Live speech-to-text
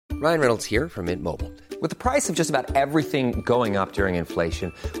Ryan Reynolds here from Mint Mobile. With the price of just about everything going up during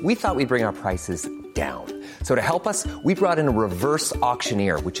inflation, we thought we'd bring our prices down. So to help us, we brought in a reverse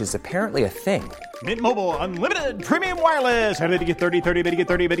auctioneer, which is apparently a thing. Mint Mobile Unlimited Premium Wireless. How to get 30, 30, bit to get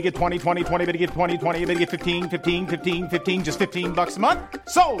 30, bit to get 20, 20, 20, bit to get 20, 20, bit to get 15, 15, 15, 15, just $15 a month?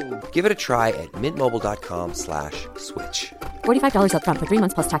 Sold! Give it a try at mintmobile.com/switch. $45 up front for 3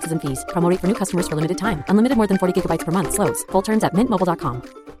 months plus taxes and fees. Promo rate for new customers for limited time. Unlimited more than 40 gigabytes per month. Slows full terms at mintmobile.com.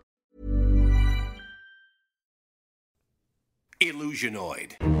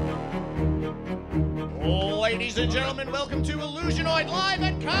 Illusionoid. Ladies and gentlemen, welcome to Illusionoid Live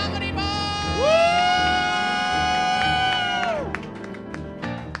at Comedy Bar! Woo!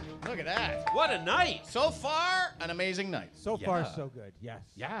 Look at that. What a night. So far, an amazing night. So far, so good. Yes.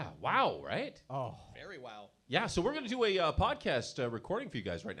 Yeah, wow, right? Oh. Very wow. Yeah, so we're going to do a podcast recording for you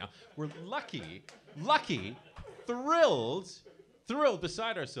guys right now. We're lucky, thrilled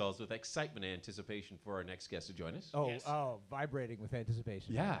beside ourselves with excitement and anticipation for our next guest to join us. Oh, Yes. vibrating with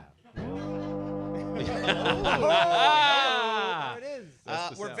anticipation. Yeah. There it is.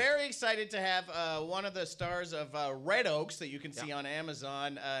 We're very excited to have one of the stars of Red Oaks that you can see on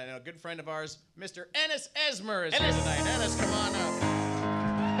Amazon, and a good friend of ours, Mr. Ennis Esmer is here tonight. Ennis, come on up.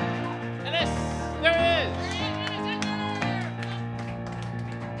 Ennis, there he is.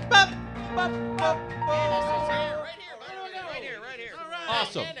 Ennis is here, right here. All right.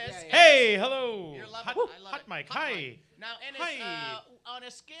 Awesome. Ennis, Hey, hello. You're loving Hot, it. I love hot it. mic. Hot Hi. mic. Now, Ennis, Hi. On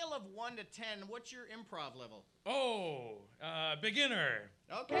a scale of 1 to 10, what's your improv level? Oh, beginner.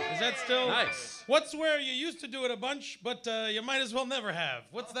 Okay. Is that still? Nice. What's where you used to do it a bunch, but you might as well never have?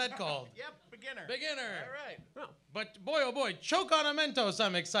 What's that called? Yep, beginner. Beginner. All right. But boy, oh boy, choke on a Mentos,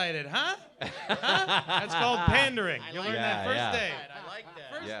 I'm excited, huh? Huh? That's called pandering. You like learn that. that first Yeah. day. I like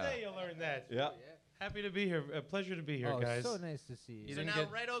that. First Yeah. day you learn that. Yeah. Happy to be here. A pleasure to be here, Oh, guys. so nice to see you. You So didn't now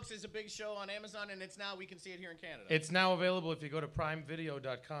get- Red Oaks is a big show on Amazon, and we can see it here in Canada. It's now available. If you go to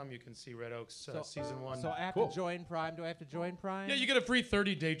primevideo.com, you can see Red Oaks season 1. So I have Cool. to join Prime. Do I have to join Prime? Yeah, you get a free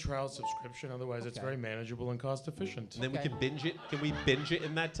 30-day trial subscription. Otherwise, it's very manageable and cost efficient. And then Okay. we can binge it. Can we binge it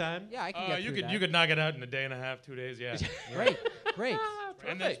in that time? Yeah, I can get you through could that. you could knock it out in a day and a half, 2 days. Yeah. Great, great.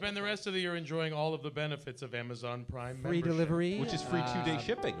 And then spend the rest of the year enjoying all of the benefits of Amazon Prime Free membership. delivery. Which is free 2-day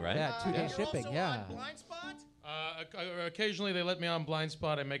shipping, right? Yeah, 2-day You're shipping. also Yeah. on Blind Spot? Occasionally they let me on Blind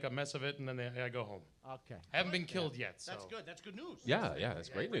Spot. I make a mess of it, and then I go home. Okay. I haven't been killed yet, so. That's good. That's good news. Yeah, yeah, that's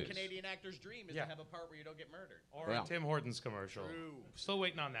great Every news. Canadian actor's dream is Yeah. to have a part where you don't get murdered. Or Yeah. a Tim Hortons commercial. True. Still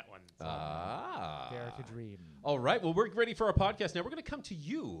waiting on that one. Dare to dream. All right. Well, we're ready for our podcast now. We're going to come to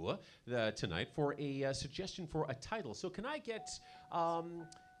you tonight for a suggestion for a title. So, can I get a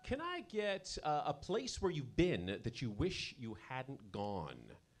place where you've been that you wish you hadn't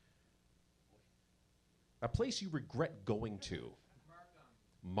gone? A place you regret going to.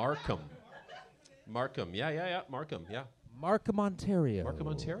 Markham. Markham. Yeah. Markham. Yeah. Markham, Ontario. Markham,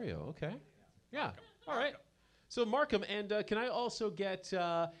 Ontario. Okay. Yeah. All right. So Markham, and can I also get,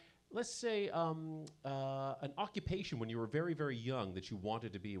 let's say, an occupation when you were very, very young that you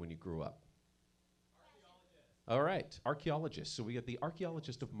wanted to be when you grew up? All right, archaeologist. So we got the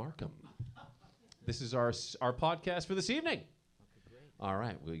archaeologist of Markham. This is our podcast for this evening. All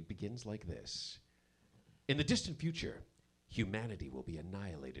right, well, it begins like this. In the distant future, humanity will be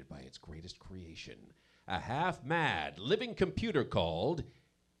annihilated by its greatest creation, a half-mad living computer called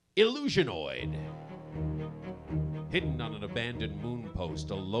Illusionoid. Hidden on an abandoned moon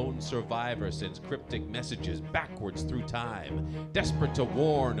post, a lone survivor sends cryptic messages backwards through time, desperate to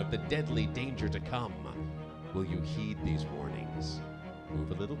warn of the deadly danger to come. Will you heed these warnings?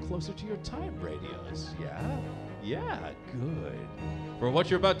 Move a little closer to your time radios, yeah? Yeah, good. For what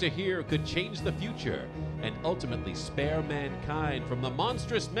you're about to hear could change the future and ultimately spare mankind from the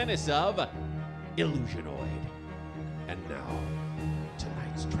monstrous menace of Illusionoid. And now,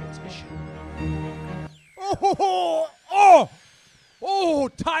 tonight's transmission. Oh,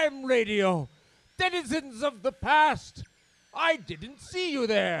 time radio. Denizens of the past. I didn't see you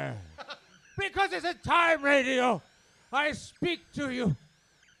there. Because it's a time radio. I speak to you.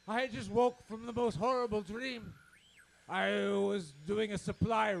 I just woke from the most horrible dream. I was doing a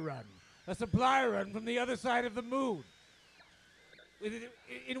supply run from the other side of the moon.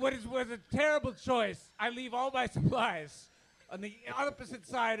 In what was a terrible choice, I leave all my supplies on the opposite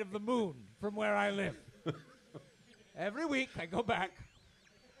side of the moon from where I live. Every week, I go back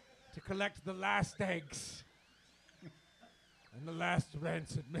to collect the last eggs and the last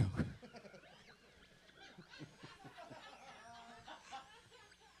rancid milk.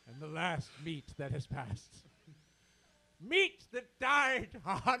 And the last meat that has passed. Meat that died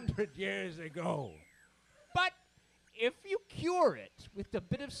 100 years ago. But if you cure it with a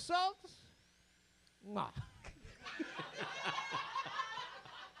bit of salt, mwah.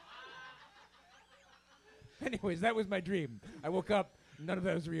 Anyways, that was my dream. I woke up, none of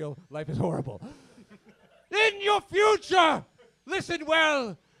that was real. Life is horrible. In your future, listen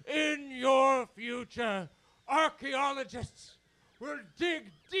well, in your future, archaeologists will dig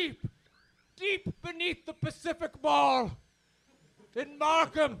deep, deep beneath the Pacific Mall in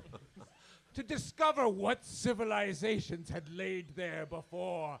Markham to discover what civilizations had laid there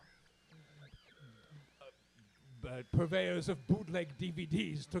before. But purveyors of bootleg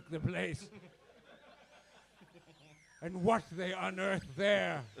DVDs took the place. And what they unearthed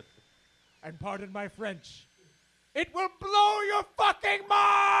there, and pardon my French, it will blow your fucking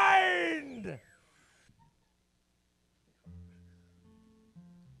mind!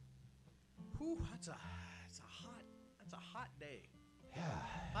 Whew, that's a hot day. Yeah.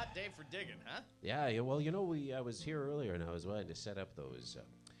 Hot day for digging, huh? Yeah, well, I was here earlier and I was wanting to set up those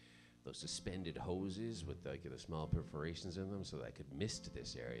suspended hoses with the small perforations in them so that I could mist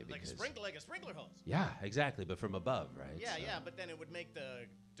this area. Like a sprinkler hose. Yeah, exactly, but from above, right? Yeah, So- yeah, but then it would make the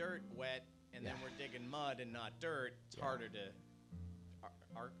dirt wet, and then we're digging mud and not dirt. It's harder to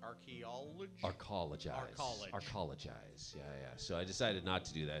archaeologize. Arcologize. Yeah. So I decided not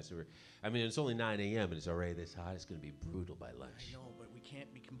to do that. So it's only 9 a.m. and it's already this hot. It's going to be brutal by lunch. I know, but we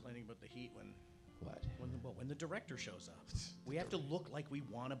can't be complaining about the heat when What? the director shows up. We have to look like we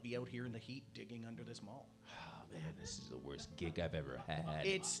want to be out here in the heat digging under this mall. Oh, man, this is the worst gig I've ever had.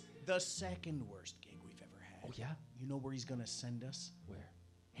 It's the second worst gig we've ever had. Oh, yeah? You know where he's going to send us? Where?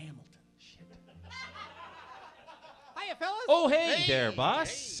 Hamilton. Shit. Hiya, fellas. Oh, hey there,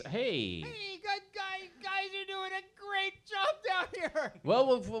 boss. Hey. Hey, good guys, you're doing a great job down here.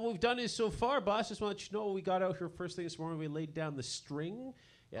 Well, what we've done is so far, boss, just want to let you know we got out here first thing this morning. We laid down the string,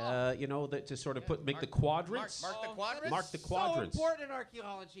 to sort of make the quadrants. Mark the quadrants? Mark the quadrants. So important in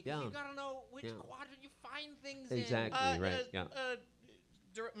archaeology, because Yeah. you gotta know which Yeah. quadrant you find things Exactly, right. Yeah.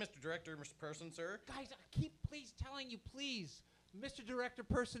 Mr. Director, Mr. Person, sir. in. Guys, I keep telling you, please, Mr. Director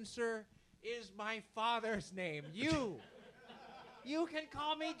Person, sir, is my father's name. You can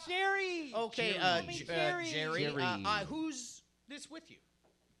call me Jerry. Okay, Call me Jerry. Jerry. Jerry. Who's this with you?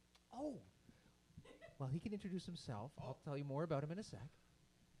 Oh. Well, he can introduce himself. I'll tell you more about him in a sec.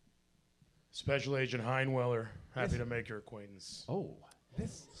 Special Agent Heinweller, happy to make your acquaintance. Oh,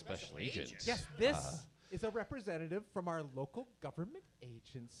 This special agent. Yes, this is a representative from our local government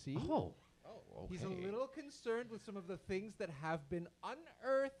agency. Oh. Okay. He's a little concerned with some of the things that have been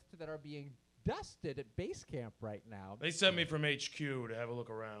unearthed that are being dusted at base camp right now. They sent me from HQ to have a look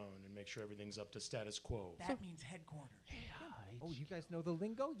around and make sure everything's up to status quo. That means headquarters. Oh, you guys know the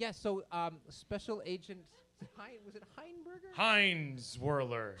lingo? Yes, so Special Agent was it Heinberger?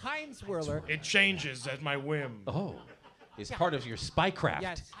 Heinzwirler. Heinzwirler. It changes at my whim. Oh. It's part of your spycraft.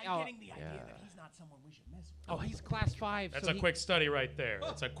 Yes. I'm getting the idea that he's not someone we should mess with. Oh, he's class 5. That's so a quick study right there.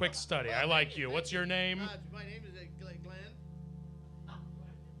 That's a quick study. I like you. What's your name? My name is Glenn.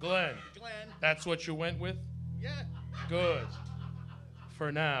 Glenn. Glenn. That's what you went with? Yeah. Good.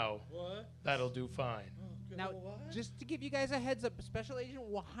 For now, What? that'll do fine. Now, just to give you guys a heads up, Special Agent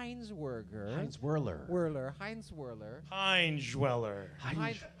Heinzwirler. Heinzwirler. Heinzwirler. Heinzweller.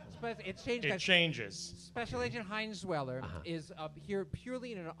 It changed, It guys. changes. Special Agent Heinzweller is here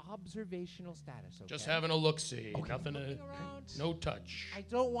purely in an observational status. Okay? Just having a look-see. Nothing to... Looking around. No touch. I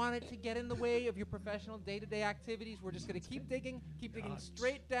don't want it to get in the way of your professional day-to-day activities. We're just going to keep digging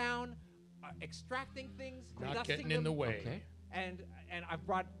straight down, extracting things, Not dusting getting in the them. way. Okay. And I've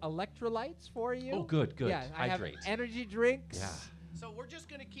brought electrolytes for you. Oh, good. Yeah, I have Hydrate. energy drinks. Yeah. So we're just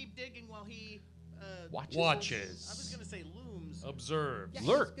gonna keep digging while he Watches. I was Watches. gonna say looms. Observes. Yeah,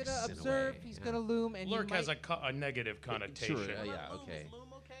 Lurks He's gonna in a observe. way, He's yeah. gonna loom, and Lurk you has might, a negative connotation. Sure, What yeah, about loom? okay. Is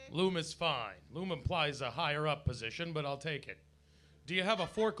loom okay? Loom is fine. Loom implies a higher up position, but I'll take it. Do you have a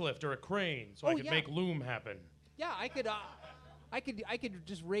forklift or a crane so I Oh, can yeah. make loom happen? yeah, I could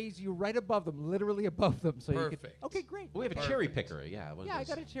just raise you right above them, literally above them, so you could. Perfect. Okay, great. We have a cherry picker. Yeah. one of Yeah, I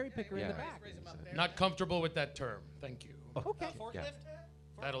those. got a cherry picker in the Yeah. back. Raise him up there. Not comfortable with that term. Thank you. Okay, Forklift? Yeah.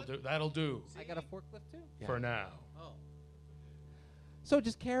 That'll do. That'll do I got a forklift too. for now. Oh. So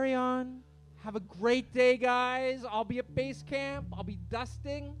just carry on. Have a great day, guys. I'll be at base camp. I'll be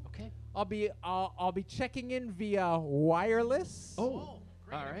dusting. Okay. I'll be checking in via wireless. Oh,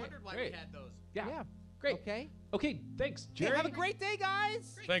 great. all I right, wondered why great. we had those. Yeah. Great. Okay. Okay. Thanks, Hey, Jerry. have a great day,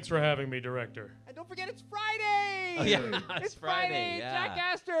 guys. Thanks for having me, Director. And don't forget, it's Friday. Oh, yeah, it's it's Friday, yeah.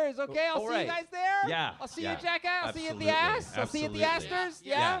 Jackasters. course. Okay, I'll see you guys there. Yeah. I'll see you at Jackass. I'll see you at the Absolutely. Ass. I'll see you at the Absolutely. Asters.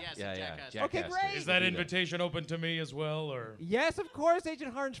 Yeah. Yeah. Yeah. Okay, Jackass great. days. Is that We'll do invitation open to me as well, or Yes, of course,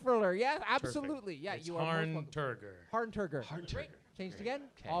 Agent Harnsfurler. Yeah, absolutely. Yeah, it's you are most Harn welcome. Turger? Harnturger. Harnturger. Great. Changed Great. again.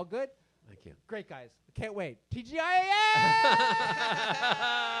 Okay. All good. Thank you. Great, guys. Can't wait. TGIA!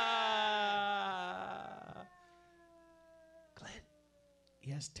 Glenn,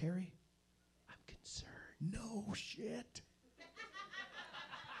 Yes, Terry? I'm concerned. No shit.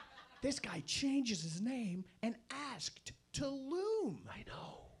 This guy changes his name and asked to loom. I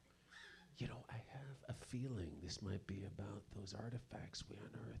know. You know, I have a feeling this might be about those artifacts we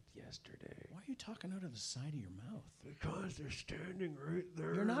unearthed yesterday. Why are you talking out of the side of your mouth? Because they're standing right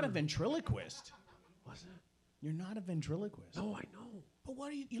there. You're not a ventriloquist. Was it? You're not a ventriloquist. No, I know. But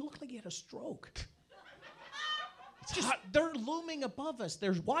what do you look like you had a stroke. It's Just, hot. they're looming above us.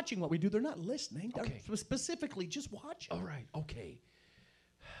 They're watching what we do. They're not listening. They're Okay. specifically just watching. All right, okay.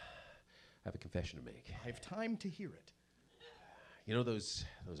 I have a confession to make. I have time to hear it. You know those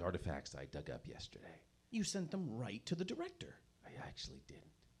artifacts I dug up yesterday? You sent them right to the director. I actually didn't.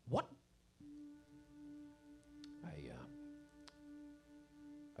 What?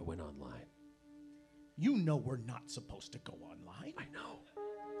 I went online. You know we're not supposed to go online. I know.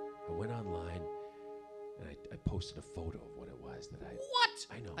 I went online and I posted a photo of what it was that I. What?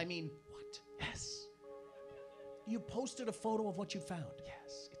 I know. I mean, what? Yes. You posted a photo of what you found.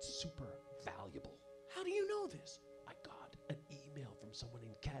 Yes. It's super valuable. How do you know this? I got an email from someone in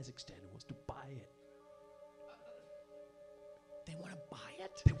Kazakhstan who wants to buy it. They want to buy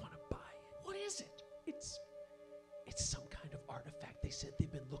it? They want to buy it. What is it? It's some kind of artifact. They said they've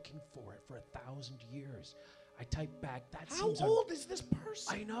been looking for it for 1,000 years. I typed back. That How seems old is this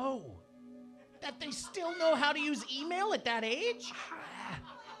person? I know. That they still know how to use email at that age?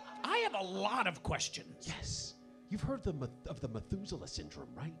 I have a lot of questions. Yes. You've heard of the Methuselah syndrome,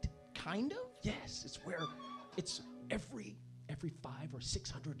 right? Kind of? Yes. It's where it's every 500 or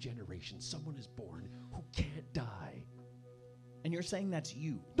 600 generations someone is born who can't die. And you're saying that's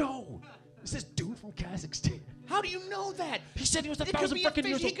you? No. It's this dude from Kazakhstan. How do you know that? He said he was It could 1,000 be a freaking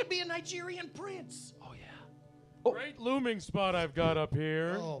years He old. could be a Nigerian prince. Oh yeah. Great looming spot I've got up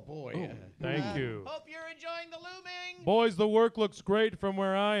here. boy. Thank you. Hope you're enjoying the looming. Boys, the work looks great from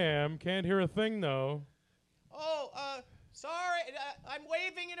where I am. Can't hear a thing, though. Sorry. I'm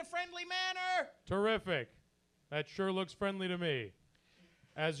waving in a friendly manner. Terrific. That sure looks friendly to me.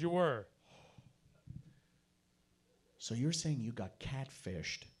 As you were. So you're saying you got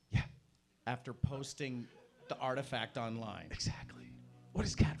catfished Yeah. after posting the artifact online? Exactly. What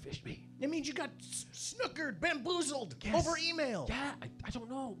does catfish mean? It means you got snookered, bamboozled Yes. over email. Yeah, I don't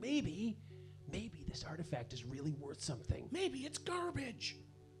know. Maybe this artifact is really worth something. Maybe it's garbage.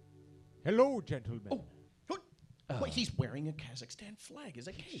 Hello, gentlemen. Oh, wait, he's wearing a Kazakhstan flag as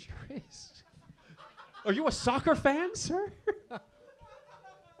a cape. Sure is. Are you a soccer fan, sir?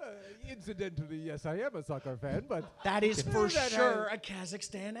 Incidentally, yes, I am a soccer fan, but That is for That sure a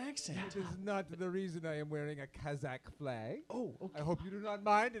Kazakhstan accent. it is not the reason I am wearing a Kazakh flag. Oh, okay. I hope you do not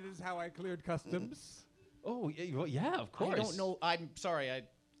mind. It is how I cleared customs. Oh, yeah, of course. I don't know. I'm sorry. I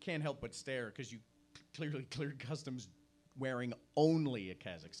can't help but stare because you clearly cleared customs wearing only a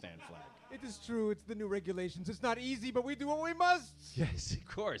Kazakhstan flag. It is true. It's the new regulations. It's not easy, but we do what we must. Yes, of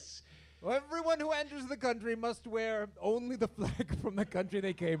course. Everyone who enters the country must wear only the flag from the country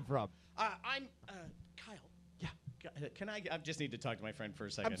they came from. I'm Kyle. Yeah. Can I just need to talk to my friend for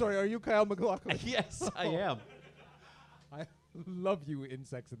a second. I'm sorry, are you Kyle McLaughlin? Yes, I am. I love you in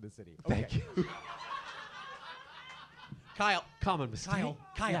Sex and the City. Thank you. Kyle. Common mistake. Kyle.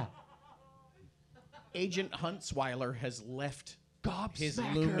 Yeah. Agent Huntsweiler has left his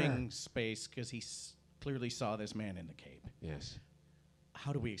Gobsmacker. looming space because he clearly saw this man in the cape. Yes.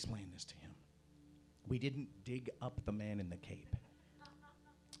 How do we explain this to him? We didn't dig up the man in the cape.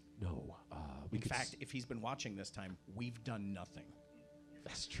 No. In fact, if he's been watching this time, we've done nothing.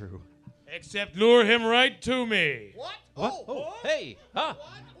 That's true. Except lure him right to me. What? What? Oh, hey. Huh?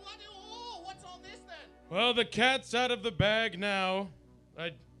 What? Oh, what's all this then? Well, the cat's out of the bag now.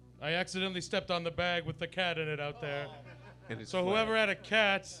 I accidentally stepped on the bag with the cat in it out there. And it's So flat. whoever had a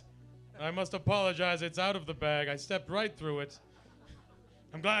cat, I must apologize. It's out of the bag. I stepped right through it.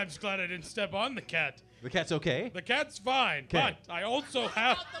 I'm just glad I didn't step on the cat. The cat's okay? The cat's fine, 'Kay. but I also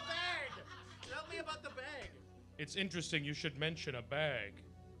have. About the bag. Tell me about the bag. It's interesting you should mention a bag.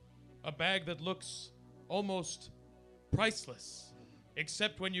 A bag that looks almost priceless,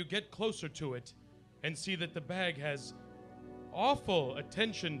 except when you get closer to it and see that the bag has awful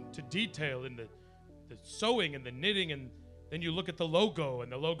attention to detail in the sewing and the knitting, and then you look at the logo,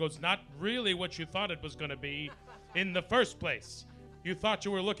 and the logo's not really what you thought it was going to be in the first place. You thought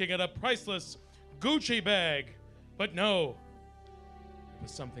you were looking at a priceless Gucci bag, but no, it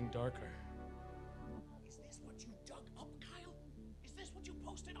was something darker. Is this what you dug up, Kyle? Is this what you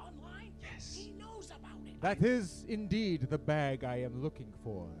posted online? Yes. He knows about it. That is indeed the bag I am looking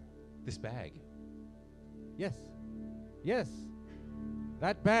for. This bag. Yes. Yes.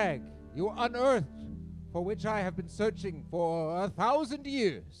 That bag you unearthed, for which I have been searching for 1,000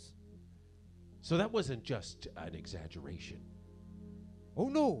 years. So that wasn't just an exaggeration. Oh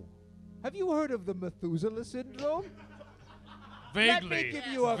no. Have you heard of the Methuselah syndrome? Vaguely. Let me give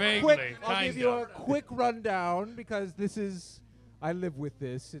you a vaguely, I'll give you a quick rundown because this is, I live with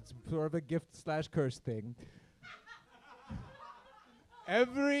this. It's sort of a gift/curse thing.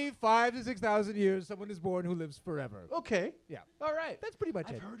 Every 5,000 to 6,000 years, someone is born who lives forever. Okay. Yeah. All right. That's pretty much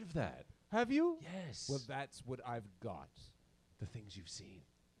I've it. heard of that. Have you? Yes. Well, that's what I've got. The things you've seen.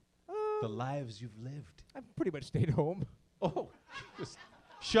 The lives you've lived. I've pretty much stayed home. Oh, just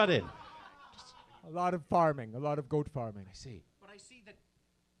shut in. A lot of farming, a lot of goat farming. I see. But I see that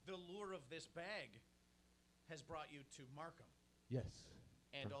the lure of this bag has brought you to Markham Yes.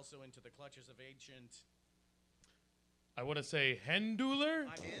 and also into the clutches of ancient. I want to say Henduler?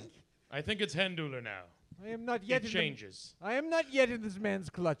 I'm in. I think it's Henduler now. I am not yet It changes. I am not yet in this man's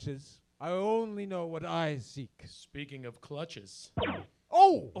clutches. I only know what I seek. Speaking of clutches.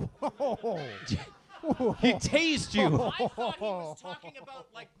 Oh! He tased you. I thought he was talking about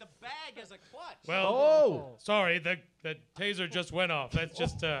like the bag as a clutch. Well, sorry, the taser just went off. That's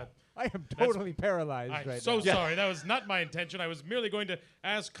just, I am totally paralyzed I'm right so now. sorry. That was not my intention. I was merely going to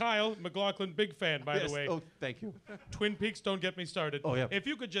ask Kyle McLaughlin, big fan, by the way. Oh, thank you. Twin Peaks, don't get me started. Oh, yeah. If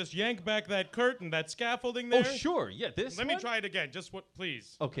you could just yank back that curtain, that scaffolding there. Oh, sure. Yeah, this Let me one? try it again. Just what,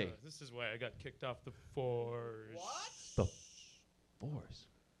 please. Okay. This is why I got kicked off the force. What? The force.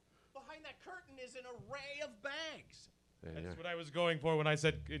 Behind that curtain is an array of bags. That's what I was going for when I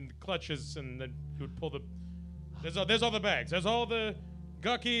said in clutches, and then you would pull the. There's all the bags. There's all the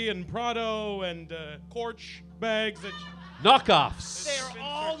Gucky and Prado and Corch bags that. Knockoffs. They're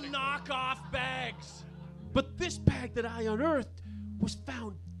all knockoff bags. But this bag that I unearthed was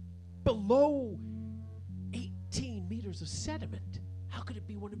found below 18 meters of sediment. How could it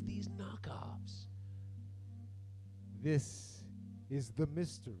be one of these knockoffs? This is the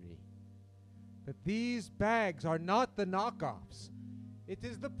mystery. That these bags are not the knockoffs. It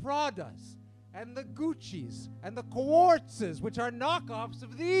is the Pradas and the Gucci's and the Quartzes, which are knockoffs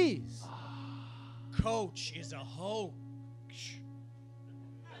of these. Coach is a hoax.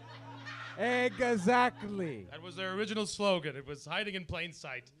 Exactly. That was their original slogan. It was hiding in plain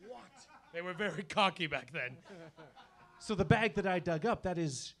sight. What? They were very cocky back then. So the bag that I dug up, that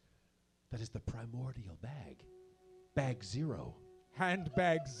is the primordial bag. Bag 0.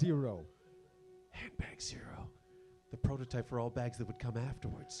 Handbag 0. Handbag 0. The prototype for all bags that would come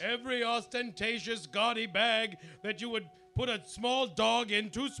afterwards. Every ostentatious, gaudy bag that you would put a small dog in,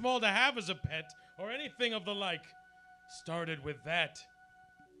 too small to have as a pet, or anything of the like, started with that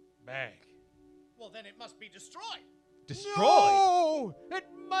bag. Well, then it must be destroyed. Destroyed? No! It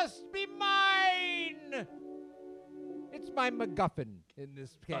must be mine! It's my MacGuffin in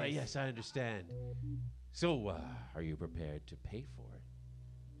this case. Yes, I understand. So, are you prepared to pay for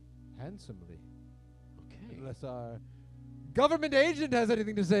it? Handsomely. Okay. Unless our government agent has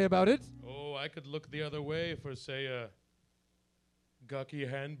anything to say about it. Oh, I could look the other way for, say, a Gucky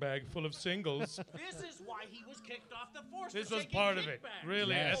handbag full of singles. This is why he was kicked off the force. This for was taking part of it. kickbacks.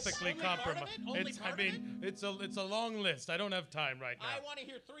 Really Yes. ethically Only part of compromised. it? Only part of It's a long list. I don't have time right now. I want to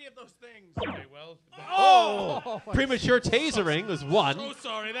hear 3 of those things. Okay, well. Oh! Premature tasering was one. So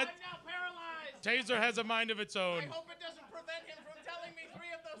sorry. That I'm now paralyzed. taser has a mind of its own. I hope it doesn't prevent him from telling me 3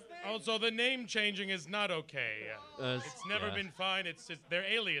 of those things. Also, the name changing is not okay. It's never yeah. been fine. It's they're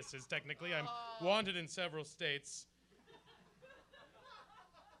aliases technically. I'm wanted in several states.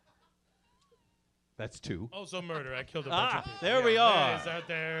 That's 2. Also murder. I killed a bunch of people. there we are. It is out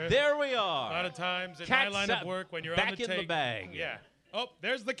there. There we A are. lot of times in Cat's my line of up, work, when you're back on the in the take, bag. Yeah. Oh,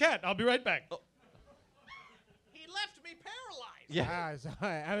 there's the cat. I'll be right back. He left me paralyzed.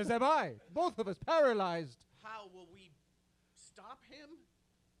 Yeah. As am I. Both of us paralyzed. How will we stop him?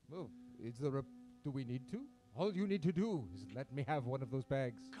 Well, do we need to? All you need to do is let me have one of those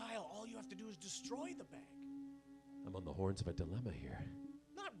bags. Kyle, all you have to do is destroy the bag. I'm on the horns of a dilemma here.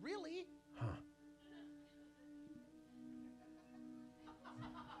 Not really. Huh.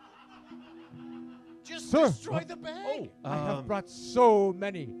 Just Sir. destroy the bag. I have brought so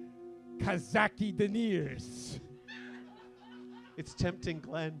many Kazaki deniers. It's tempting,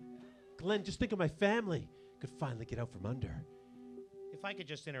 Glenn. Glenn, just think of my family. Could finally get out from under. If I could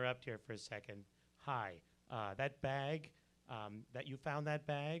just interrupt here for a second. Hi. That bag, that you found that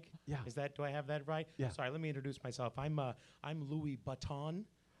bag. Yeah. Do I have that right? Yeah. Sorry, let me introduce myself. I'm Louis Vuitton.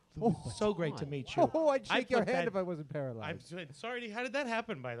 Louis So great to Vuitton. meet you. Oh, I'd I shake your put hand that- if I wasn't I'm paralyzed. sorry. How did that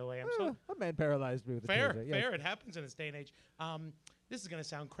happen, by the way? I'm so A man paralyzed me with a fair. taser, yes. Fair. It happens in this day and age. This is gonna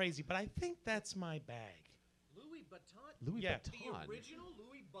sound crazy, but I think that's my bag. Louis Vuitton? Louis Yeah. Vuitton. Original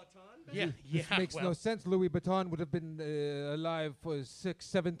Louis Vuitton bag? Yeah. This yeah. makes well, no sense. Louis Vuitton would have been alive for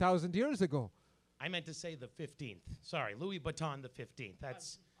 7,000 years ago. I meant to say the 15th. Sorry, Louis Vuitton the 15th.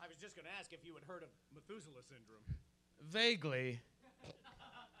 That's I was just going to ask if you had heard of Methuselah syndrome. vaguely.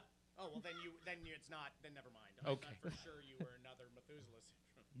 Oh, well, then it's not. Then never mind. Okay. I thought for sure you were another Methuselah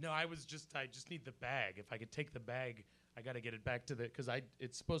syndrome. No, I just need the bag. If I could take the bag, I got to get it back to because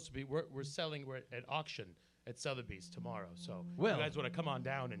it's supposed to be, we're at auction at Sotheby's tomorrow. So Well- if you guys want to come on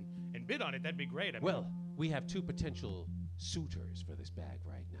down and bid on it, that'd be great. I mean, Well, we have two potential suitors for this bag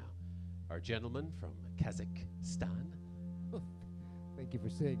right now. Our gentleman from Kazakhstan, Thank you for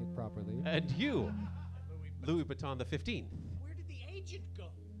saying it properly. and you, Louis Vuitton the 15th. Where did the agent go?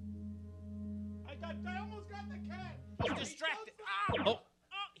 I almost got the cat. He's distracted. Ow! Oh,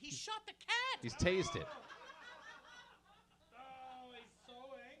 He shot the cat. he's tased it. Oh, he's so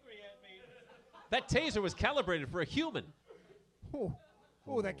angry at me. That taser was calibrated for a human.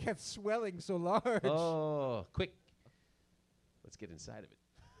 Oh, that cat's swelling so large. Oh, quick. Let's get inside of it.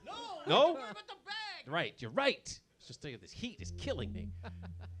 No. No? What about the bag? Right, you're right. It's just this heat is killing me.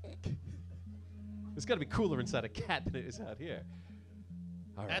 It's got to be cooler inside a cat than it is out here.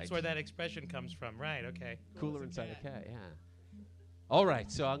 All That's right. where that expression comes from, right? Okay. Cooler inside a cat, yeah. All right,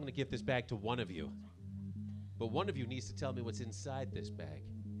 so I'm going to give this bag to one of you. But one of you needs to tell me what's inside this bag.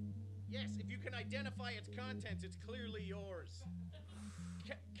 Yes, if you can identify its contents, it's clearly yours.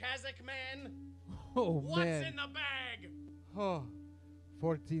 Kazakh man, Oh, what's man. in the bag? Oh,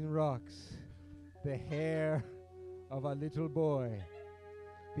 14 rocks. The hair of a little boy.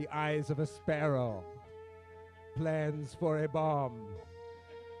 The eyes of a sparrow. Plans for a bomb.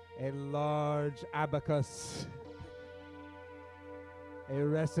 A large abacus. A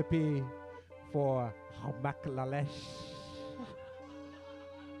recipe for hamaklalesh.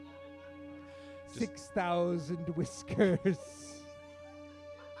 6,000 whiskers.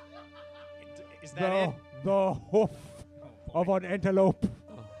 Is that it? The hoof of an antelope.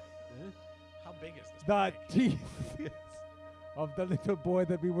 How big is this? The teeth of the little boy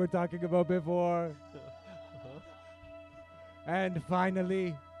that we were talking about before. And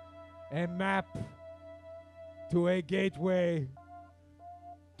finally, a map to a gateway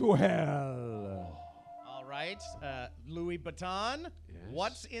to hell. All right, Louis Vuitton. Yes?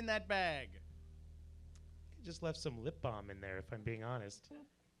 What's in that bag? Just left some lip balm in there, if I'm being honest.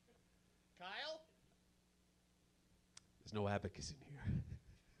 Kyle? There's no abacus in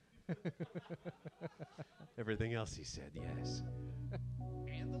here. Everything else he said, yes.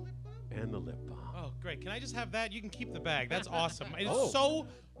 And the lip balm? And the lip balm. Oh, great. Can I just have that? You can keep the bag. That's awesome. It's Oh. so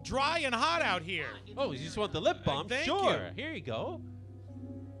dry and hot out here. Oh, you just want the lip balm? Thank Sure. you. Here you go.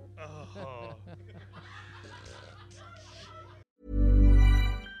 Oh.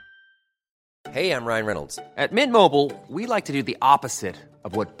 Hey, I'm Ryan Reynolds. At Mint Mobile, we like to do the opposite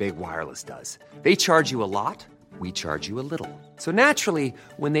of what Big Wireless does. They charge you a lot, we charge you a little. So naturally,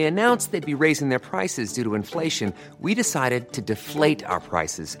 when they announced they'd be raising their prices due to inflation, we decided to deflate our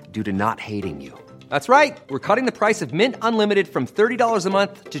prices due to not hating you. That's right. We're cutting the price of Mint Unlimited from $30 a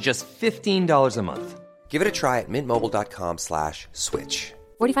month to just $15 a month. Give it a try at mintmobile.com/switch.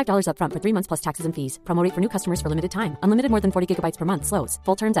 $45 upfront for 3 months plus taxes and fees. Promo rate for new customers for limited time. Unlimited more than 40 gigabytes per month. Slows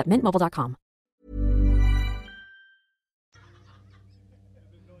full terms at mintmobile.com.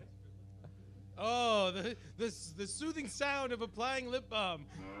 Oh, the soothing sound of applying lip balm.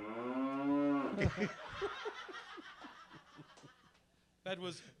 That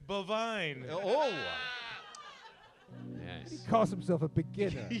was bovine. Oh. Yes. Calls himself a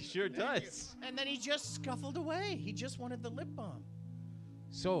beginner. He sure does. And then he just scuffled away. He just wanted the lip balm.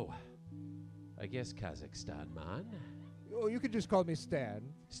 So, I guess Kazakhstan, man. Oh, you could just call me Stan.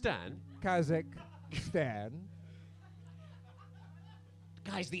 Stan. Kazakh Stan.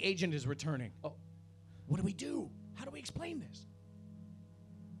 Guys, the agent is returning. Oh. What do we do? How do we explain this?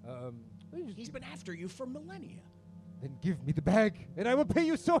 He's been after you for millennia. Then give me the bag, and I will pay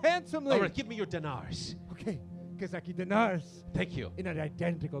you so handsomely. All right, give me your dinars. Okay, Kazaki dinars. Thank you. In an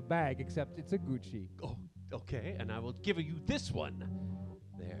identical bag, except it's a Gucci. Oh, okay, and I will give you this one.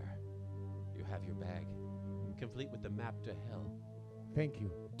 There. You have your bag, complete with the map to hell. Thank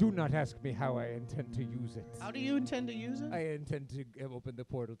you. Do not ask me how I intend to use it. How do you intend to use it? I intend to open the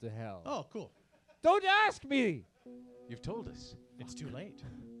portal to hell. Oh, cool. Don't ask me! You've told us. It's too late.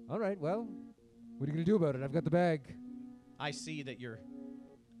 All right, well, what are you going to do about it? I've got the bag. I see that you're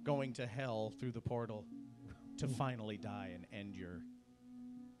going to hell through the portal to finally die and end your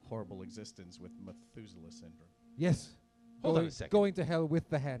horrible existence with Methuselah syndrome. Yes. Hold on a second. Going to hell with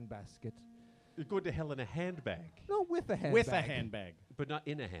the handbasket. You're going to hell in a handbag, No, with a handbag. With a handbag. but not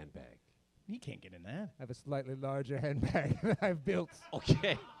in a handbag. He can't get in that. I have a slightly larger handbag that I've built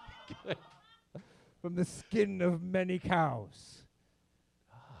Okay. Good. from the skin of many cows.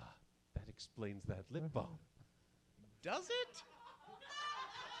 That explains that lip balm. Does it?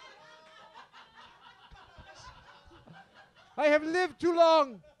 I have lived too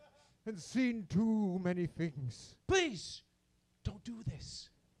long and seen too many things. Please, don't do this.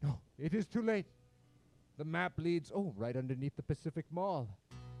 No, it is too late. The map leads, right underneath the Pacific Mall.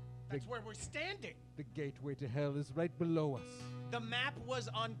 That's where we're standing. The gateway to hell is right below us. The map was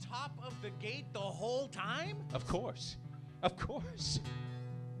on top of the gate the whole time? Of course. Of course.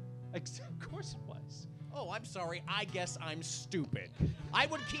 Of course it was. Oh, I'm sorry. I guess I'm stupid. I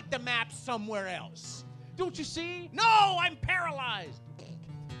would keep the map somewhere else. Don't you see? No, I'm paralyzed.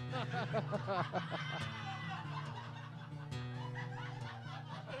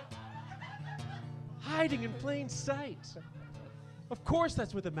 Hiding in plain sight. Of course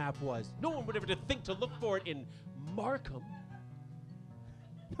that's where the map was. No one would ever think to look for it in Markham.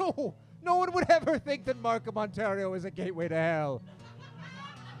 No, no one would ever think that Markham, Ontario is a gateway to hell.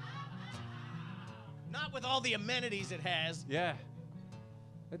 Not with all the amenities it has. Yeah.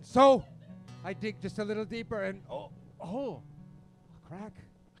 And so, I dig just a little deeper and, a crack. A crack.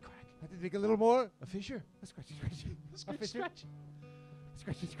 I had to dig a little more. A fissure. A scratchy, scratchy. Scratch, fissure. scratch.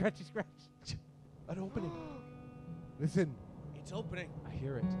 Scratchy, scratchy, scratch. An opening. Listen. It's opening. I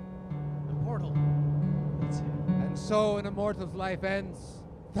hear it. The portal. That's it. And so an immortal's life ends.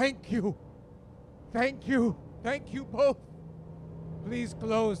 Thank you. Thank you. Thank you both. Please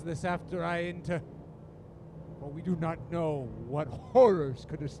close this after I enter. For we do not know what horrors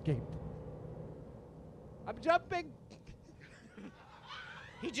could escape. I'm jumping.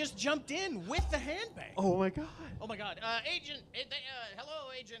 He just jumped in with the handbag. Oh my God. Oh my God. Agent.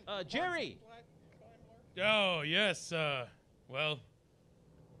 Hello, Agent. Jerry. Oh, yes. Well,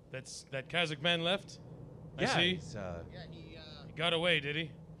 that Kazakh man left. I see. He's, He got away, did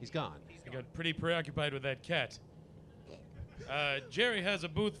he? he's gone. He got pretty preoccupied with that cat. Jerry has a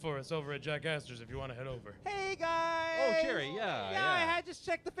booth for us over at Jack Astor's if you want to head over. Hey guys. Oh, Jerry, yeah. I had just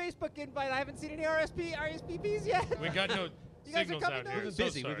checked the Facebook invite. I haven't seen any RSVPs yet. We got no You guys are signals coming out now? here. We've been So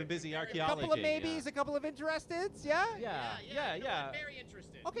busy. sorry. We've been busy A archaeology. couple of maybes, a couple of interesteds, yeah? Yeah. Very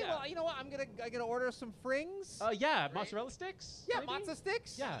interested. Okay, Yeah. well, you know what? I'm gonna order some frings. Yeah, mozzarella sticks? yeah, maybe? matzo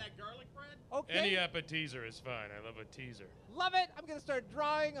sticks. Yeah. That garlic bread? Okay. Any appetizer is fine. I love a teaser. Love it. I'm gonna start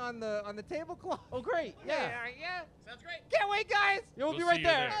drawing on the tablecloth. Oh, great. Yeah. Yeah. Sounds great. Can't wait, guys. Yeah, we'll We'll be see right you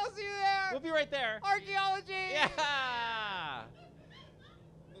there. there. I'll see you there. We'll be right there. Archaeology. Yeah.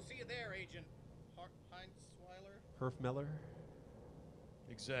 We'll see you there, Agent Heinzweiler. Herf Miller.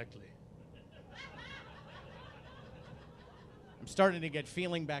 Exactly. I'm starting to get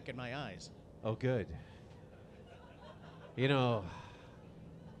feeling back in my eyes. Oh, good. You know,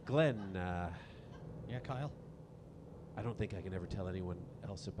 Glenn, Yeah, Kyle? I don't think I can ever tell anyone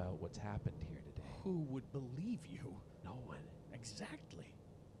else about what's happened here today. Who would believe you? No one. Exactly.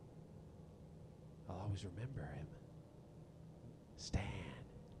 I'll always remember him. Stan.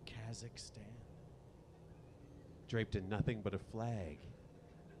 Kazakhstan. Draped in nothing but a flag.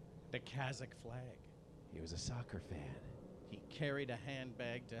 The Kazakh flag. He was a soccer fan. He carried a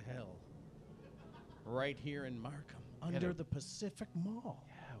handbag to hell. Right here in Markham, Had under a- the Pacific Mall.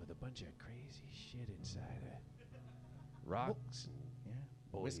 Yeah, with a bunch of crazy shit inside it. Rocks and Yeah.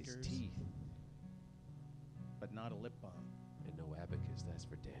 boys' Whiskers, teeth. but not a lip balm. And no abacus, that's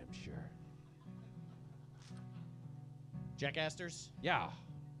for damn sure. Jack Astor's? Yeah.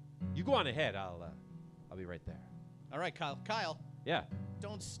 You go on ahead. I'll be right there. All right, Kyle. Kyle, Yeah.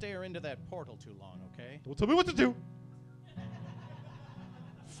 don't stare into that portal too long, okay? Don't tell me what to do.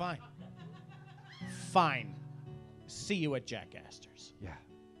 Fine. Fine. See you at Jack Astor's. Yeah.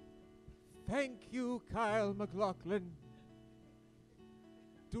 Thank you, Kyle McLaughlin.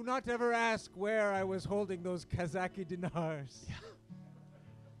 Do not ever ask where I was holding those Kazaki dinars.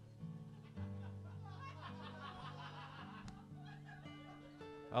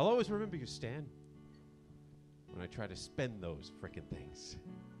 I'll always remember you, Stan. When I try to spend those frickin' things.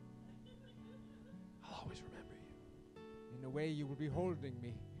 I'll always remember you. In a way, you will be holding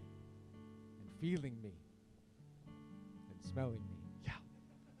me, and feeling me, and smelling me. Yeah.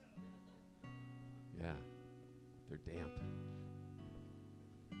 Yeah. They're damp.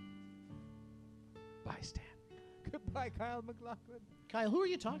 Bye, Stan. Goodbye, Kyle McLaughlin. Kyle, who are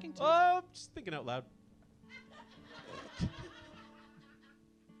you talking to? Oh, I'm just thinking out loud.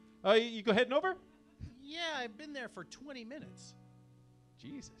 You go heading over? Yeah, I've been there for 20 minutes.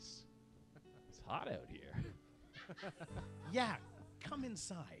 Jesus. It's hot out here. Yeah, come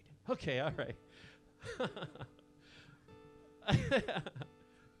inside. Okay, all right.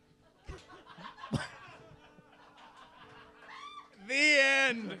 The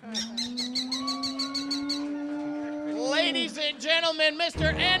end. Ladies and gentlemen,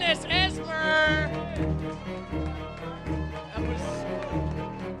 Mr. Ennis Esmer. That was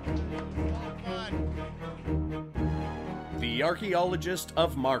fun. The Archaeologist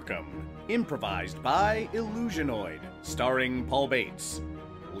of Markham, improvised by Illusionoid, starring Paul Bates,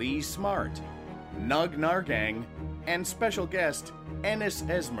 Lee Smart, Nug Nargang, and special guest Ennis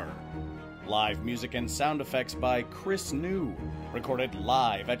Esmer. Live music and sound effects by Chris New. Recorded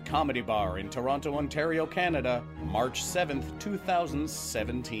live at Comedy Bar in Toronto, Ontario, Canada, March 7th,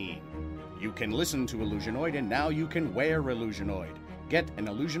 2017. You can listen to Illusionoid and now you can wear Illusionoid. Get an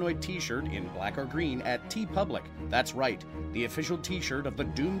Illusionoid t-shirt in black or green at TeePublic. That's right, the official t-shirt of the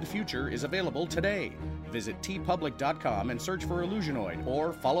Doomed Future is available today. Visit teepublic.com and search for Illusionoid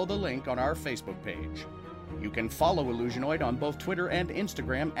or follow the link on our Facebook page. You can follow Illusionoid on both Twitter and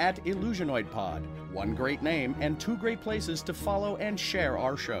Instagram at IllusionoidPod. One great name and two great places to follow and share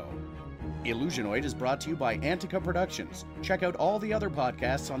our show. Illusionoid is brought to you by Antica Productions. Check out all the other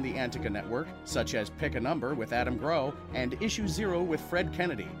podcasts on the Antica Network, such as Pick a Number with Adam Groh and Issue Zero with Fred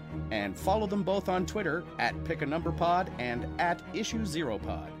Kennedy. And follow them both on Twitter at PickANumberPod and at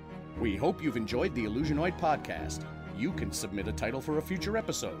Issue0Pod. We hope you've enjoyed the Illusionoid podcast. You can submit a title for a future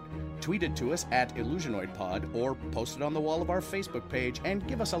episode. Tweet it to us at IllusionoidPod or post it on the wall of our Facebook page and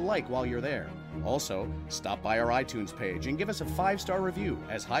give us a like while you're there. Also, stop by our iTunes page and give us a 5-star review,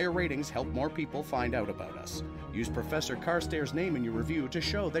 as higher ratings help more people find out about us. Use Professor Carstairs' name in your review to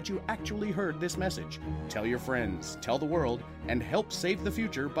show that you actually heard this message. Tell your friends, tell the world, and help save the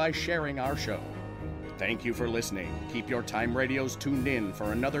future by sharing our show. Thank you for listening. Keep your time radios tuned in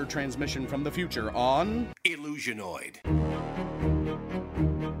for another transmission from the future on Illusionoid.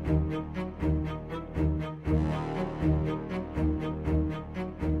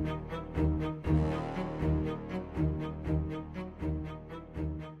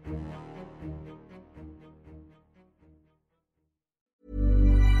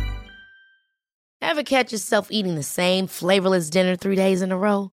 Ever catch yourself eating the same flavorless dinner 3 days in a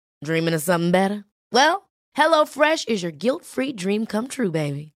row? Dreaming of something better? Well, HelloFresh is your guilt-free dream come true,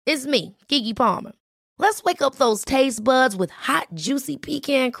 baby. It's me, Keke Palmer. Let's wake up those taste buds with hot, juicy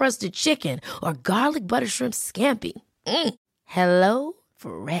pecan-crusted chicken or garlic butter shrimp scampi. Hello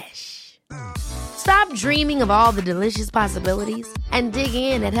Fresh. Stop dreaming of all the delicious possibilities and dig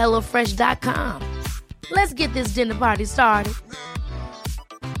in at HelloFresh.com. Let's get this dinner party started.